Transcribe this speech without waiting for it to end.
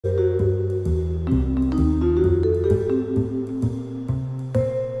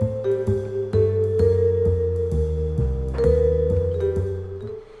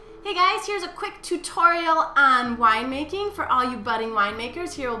here's a quick tutorial on winemaking for all you budding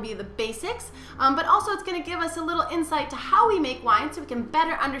winemakers. Here will be the basics, but also it's going to give us a little insight to how we make wine so we can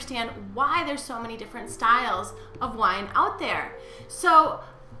better understand why there's so many different styles of wine out there. So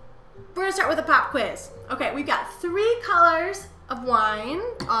we're going to start with a pop quiz. Okay, we've got 3 colors of wine,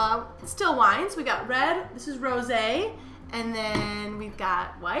 still wines. We got red, this is rosé, and then we've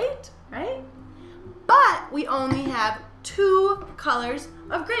got white, right? But we only have 2 colors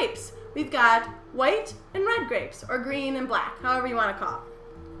of grapes. We've got white and red grapes, or green and black, however you want to call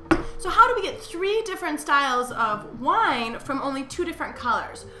it. So how do we get 3 different styles of wine from only 2 different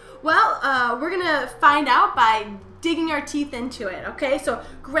colors? Well, we're gonna find out by digging our teeth into it, okay? So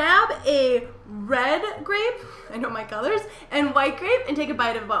grab a red grape, I know my colors, and white grape, and take a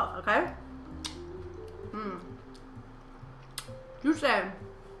bite of both, okay? Juicy.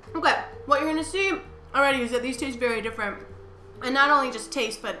 Okay, what you're gonna see already is that these taste very different. And not only just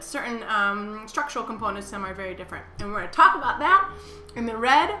taste, but certain structural components, some are very different. And we're gonna talk about that in the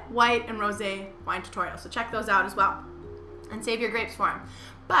red, white, and rosé wine tutorial. So check those out as well. And save your grapes for them.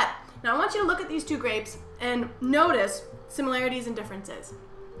 But now I want you to look at these 2 grapes and notice similarities and differences.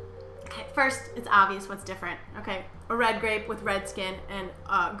 Okay, first, it's obvious what's different. Okay, a red grape with red skin and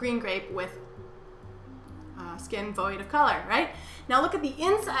a green grape with skin void of color, right? Now look at the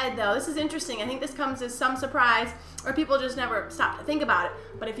inside though. This is interesting. I think this comes as some surprise, or people just never stop to think about it.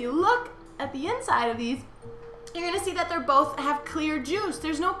 But if you look at the inside of these, you're gonna see that they're both have clear juice.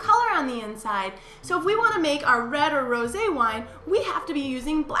 There's no color on the inside. So if we wanna make our red or rosé wine, we have to be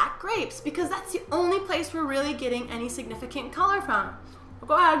using black grapes because that's the only place we're really getting any significant color from. We'll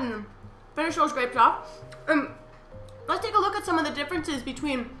go ahead and finish those grapes off. Let's take a look at some of the differences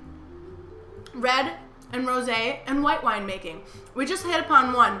between red and rosé and white winemaking. We just hit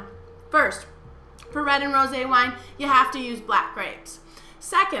upon one. First, for red and rosé wine, you have to use black grapes.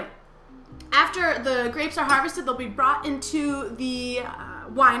 Second, after the grapes are harvested, they'll be brought into the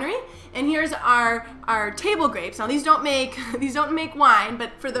winery, and here's our table grapes. Now these don't make wine,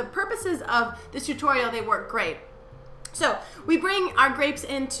 but for the purposes of this tutorial, they work great. So we bring our grapes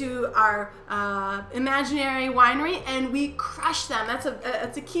into our imaginary winery and we crush them. That's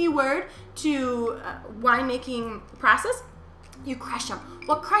a key word to winemaking process. You crush them.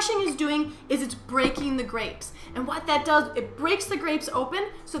 What crushing is doing is it's breaking the grapes. And what that does, it breaks the grapes open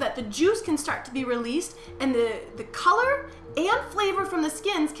so that the juice can start to be released and the color and flavor from the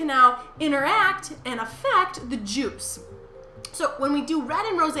skins can now interact and affect the juice. So when we do red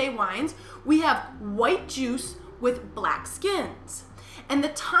and rosé wines, we have white juice with black skins. And the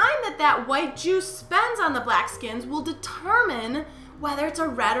time that white juice spends on the black skins will determine whether it's a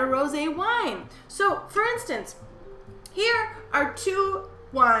red or rosé wine. So for instance, here are 2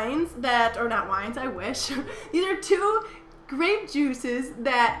 wines that, or not wines, I wish. These are 2 grape juices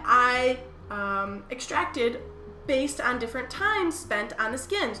that I extracted based on different times spent on the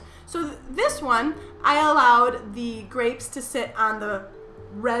skins. So this one, I allowed the grapes to sit on the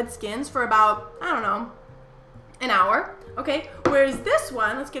red skins for about, I don't know, an hour, okay? Whereas this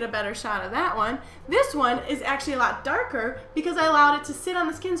one, let's get a better shot of that one. This one is actually a lot darker because I allowed it to sit on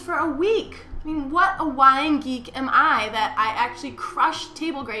the skins for a week. I mean, what a wine geek am I that I actually crush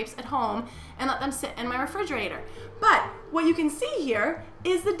table grapes at home and let them sit in my refrigerator. But what you can see here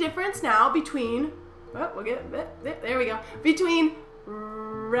is the difference now between, oh, we'll get there we go, between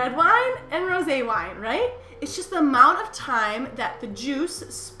red wine and rosé wine, right? It's just the amount of time that the juice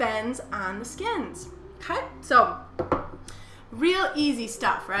spends on the skins. Okay, so real easy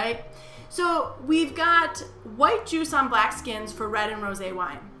stuff, right? So we've got white juice on black skins for red and rosé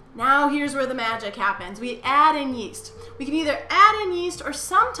wine. Now here's where the magic happens. We add in yeast. We can either add in yeast or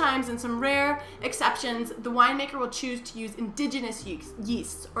sometimes, in some rare exceptions, the winemaker will choose to use indigenous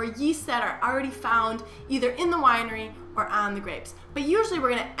yeasts or yeasts that are already found either in the winery or on the grapes. But usually we're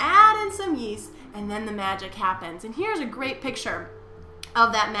gonna add in some yeast and then the magic happens. And here's a great picture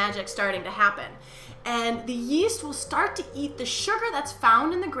of that magic starting to happen. And the yeast will start to eat the sugar that's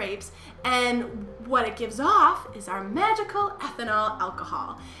found in the grapes, and what it gives off is our magical ethanol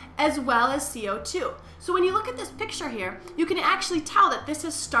alcohol, as well as CO2. So when you look at this picture here, you can actually tell that this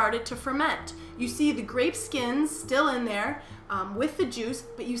has started to ferment. You see the grape skins still in there with the juice,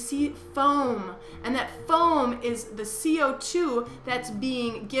 but you see foam, and that foam is the CO2 that's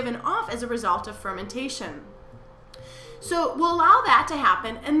being given off as a result of fermentation. So we'll allow that to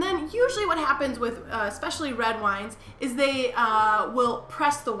happen, and then usually what happens with especially red wines is they will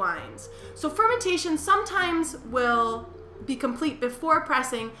press the wines. So fermentation sometimes will be complete before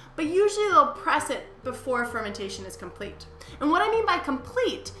pressing, but usually they'll press it before fermentation is complete. And what I mean by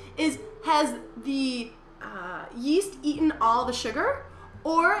complete is, has the yeast eaten all the sugar,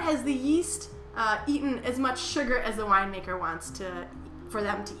 Or has the yeast eaten as much sugar as the winemaker wants for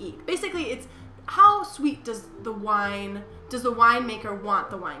them to eat? Basically, it's how sweet does the winemaker want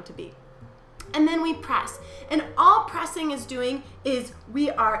the wine to be? And then we press. And all pressing is doing is we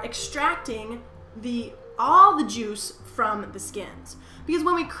are extracting all the juice from the skins. Because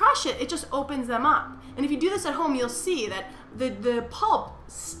when we crush it, it just opens them up. And if you do this at home, you'll see that the pulp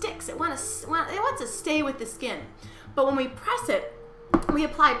sticks. It wants to stay with the skin. But when we press it, we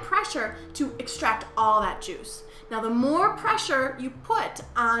apply pressure to extract all that juice. Now, the more pressure you put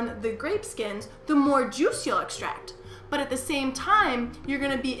on the grape skins, the more juice you'll extract. But at the same time, you're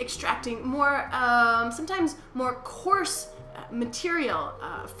going to be extracting more, sometimes more coarse material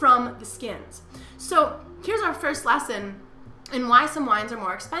from the skins. So here's our first lesson in why some wines are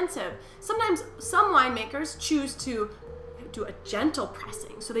more expensive. Sometimes some winemakers choose to do a gentle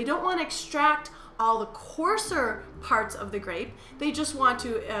pressing. So they don't want to extract all the coarser parts of the grape. They just want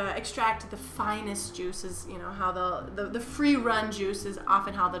to extract the finest juices, you know, how the free run juice is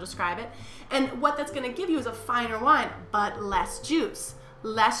often how they'll describe it. And what that's going to give you is a finer wine, but less juice.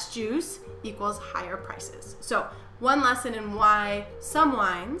 Less juice equals higher prices. So one lesson in why some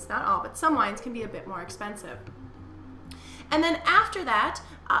wines, not all, but some wines can be a bit more expensive. And then after that,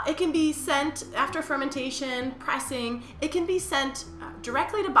 it can be sent, after fermentation, pressing, it can be sent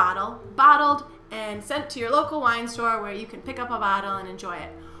directly to bottled, and sent to your local wine store where you can pick up a bottle and enjoy it.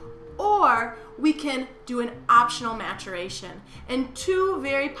 Or we can do an optional maturation. And two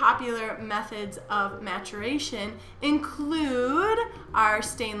very popular methods of maturation include our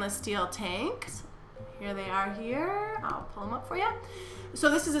stainless steel tanks. Here they are here. I'll pull them up for you. So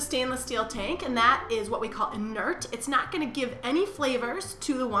this is a stainless steel tank, and that is what we call inert. It's not going to give any flavors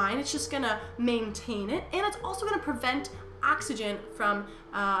to the wine. It's just going to maintain it, and it's also going to prevent oxygen from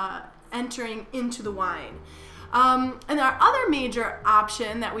entering into the wine. And our other major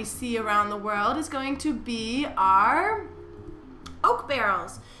option that we see around the world is going to be our oak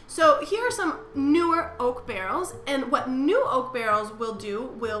barrels. So here are some newer oak barrels, and what new oak barrels will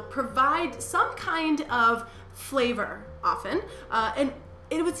do will provide some kind of flavor often, and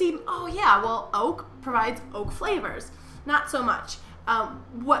it would seem, oh yeah, well, oak provides oak flavors. Not so much.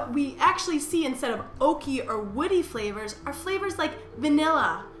 What we actually see instead of oaky or woody flavors are flavors like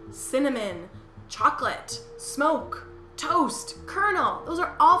vanilla, cinnamon, chocolate, smoke, toast, kernel. Those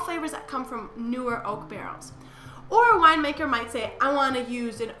are all flavors that come from newer oak barrels. Or a winemaker might say, I want to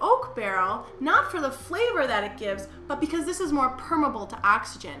use an oak barrel, not for the flavor that it gives, but because this is more permeable to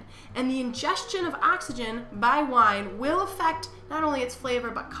oxygen. And the ingestion of oxygen by wine will affect not only its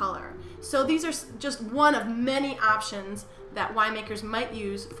flavor, but color. So these are just one of many options that winemakers might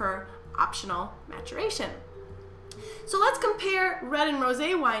use for optional maturation. So let's compare red and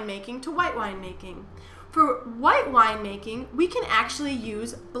rosé winemaking to white winemaking. For white winemaking, we can actually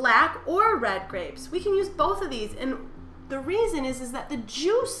use black or red grapes. We can use both of these, and the reason is that the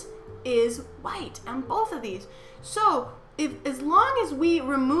juice is white on both of these. So as long as we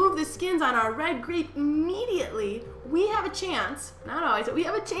remove the skins on our red grape immediately, we have a chance, not always, but we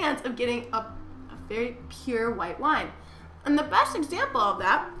have a chance of getting a very pure white wine. And the best example of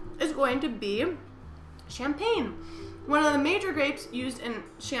that is going to be champagne. One of the major grapes used in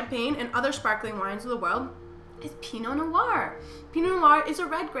champagne and other sparkling wines of the world is Pinot Noir. Pinot Noir is a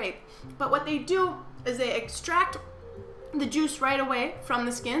red grape, but what they do is they extract the juice right away from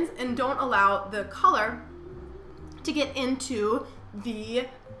the skins and don't allow the color to get into the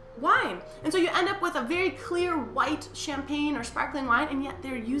wine. And so you end up with a very clear white champagne or sparkling wine, and yet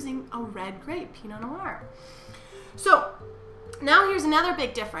they're using a red grape, Pinot Noir. So now here's another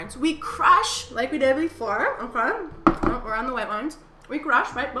big difference. We crush like we did before, okay? Oh, we're on the white wines. We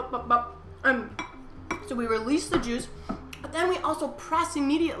crush, right? So we release the juice, but then we also press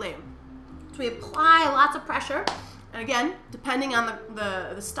immediately. So we apply lots of pressure, and again, depending on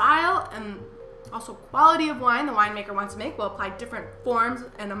the style and also quality of wine the winemaker wants to make, we'll apply different forms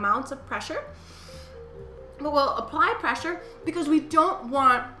and amounts of pressure. But we'll apply pressure because we don't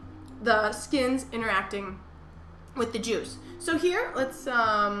want the skins interacting with the juice. So here, let's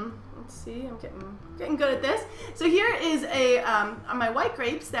see, I'm getting good at this. So here is my white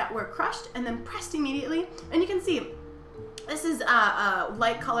grapes that were crushed and then pressed immediately, and you can see this is a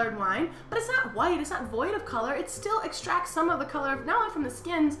light colored wine, but it's not white, it's not void of color. It still extracts some of the color, not only from the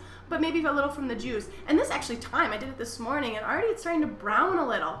skins, but maybe a little from the juice. And this actually I did it this morning, and already it's starting to brown a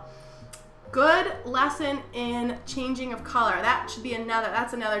little. Good lesson in changing of color. That should be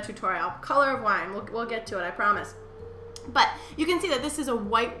that's another tutorial. Color of wine, we'll get to it, I promise. But you can see that this is a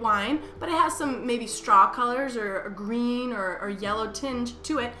white wine, but it has some maybe straw colors or green or yellow tinge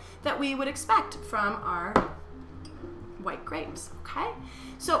to it that we would expect from our white grapes, okay?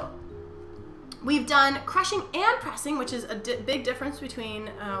 So we've done crushing and pressing, which is a big difference between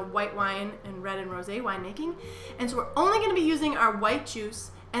white wine and red and rosé winemaking. And so we're only going to be using our white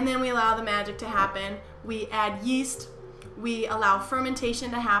juice, and then we allow the magic to happen. We add yeast. We allow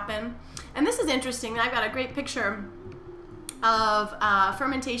fermentation to happen. And this is interesting. I've got a great picture of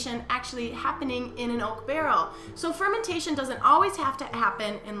fermentation actually happening in an oak barrel. So fermentation doesn't always have to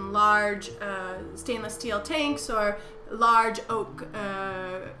happen in large stainless steel tanks or large oak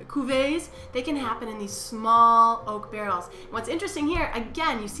cuvées. They can happen in these small oak barrels. What's interesting here,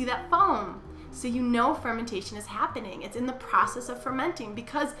 again, you see that foam. So you know fermentation is happening. It's in the process of fermenting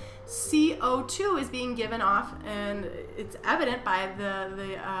because CO2 is being given off, and it's evident by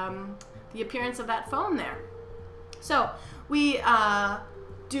the appearance of that foam there. So we add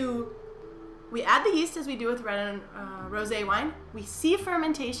the yeast as we do with red and rosé wine. We see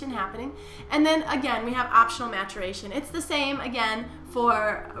fermentation happening, and then again we have optional maturation. It's the same again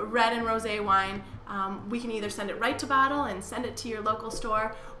for red and rosé wine. We can either send it right to bottle and send it to your local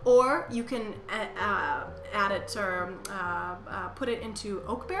store, or you can add it or put it into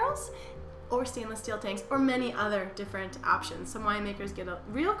oak barrels or stainless steel tanks, or many other different options. Some winemakers get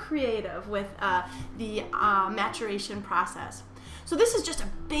real creative with the maturation process. So this is just a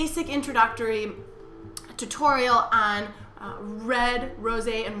basic introductory tutorial on red,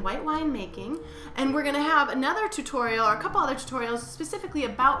 rosé, and white wine making. And we're gonna have another tutorial, or a couple other tutorials specifically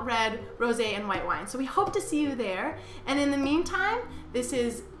about red, rosé, and white wine. So we hope to see you there. And in the meantime, this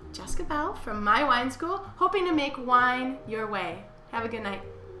is Jessica Bell from My Wine School, hoping to make wine your way. Have a good night.